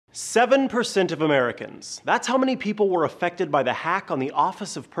7% of Americans. That's how many people were affected by the hack on the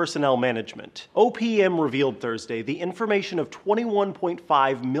Office of Personnel Management. OPM revealed Thursday the information of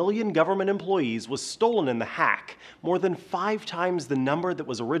 21.5 million government employees was stolen in the hack, more than 5 times the number that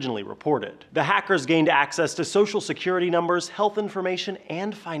was originally reported. The hackers gained access to social security numbers, health information,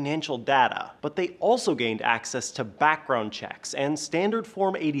 and financial data, but they also gained access to background checks and Standard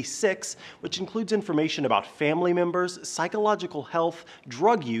Form 86, which includes information about family members, psychological health,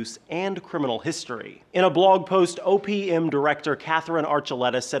 drug use, and criminal history. In a blog post, OPM Director Catherine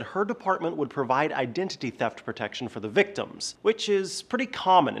Archuleta said her department would provide identity theft protection for the victims, which is pretty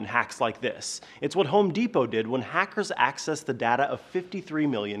common in hacks like this. It's what Home Depot did when hackers accessed the data of 53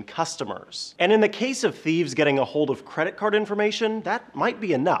 million customers. And in the case of thieves getting a hold of credit card information, that might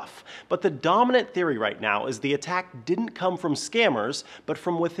be enough. But the dominant theory right now is the attack didn't come from scammers, but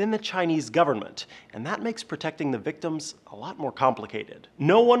from within the Chinese government. And that makes protecting the victims a lot more complicated.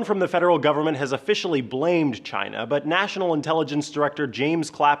 No one from the federal government has officially blamed China, but National Intelligence Director James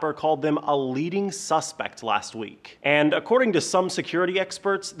Clapper called them a leading suspect last week. And according to some security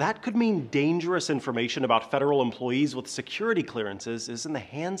experts, that could mean dangerous information about federal employees with security clearances is in the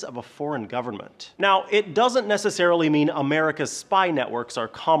hands of a foreign government. Now, it doesn't necessarily mean America's spy networks are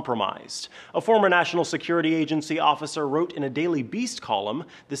compromised. A former National Security Agency officer wrote in a Daily Beast column,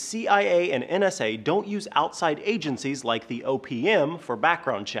 the CIA and NSA don't use outside agencies like the OPM for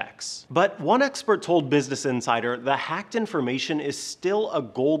background checks. But one expert told Business Insider the hacked information is still a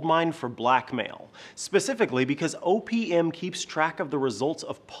goldmine for blackmail, specifically because OPM keeps track of the results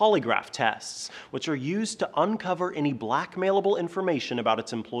of polygraph tests, which are used to uncover any blackmailable information about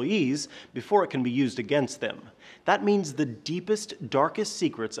its employees before it can be used against them. That means the deepest, darkest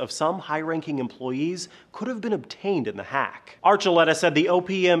secrets of some high-ranking employees could have been obtained in the hack. Archuleta said the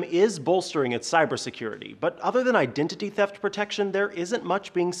OPM is bolstering its cybersecurity, but other than identity theft protection, there isn't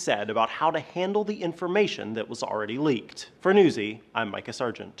much being said about how to handle the information that was already leaked. For Newsy, I'm Micah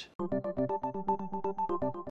Sargent.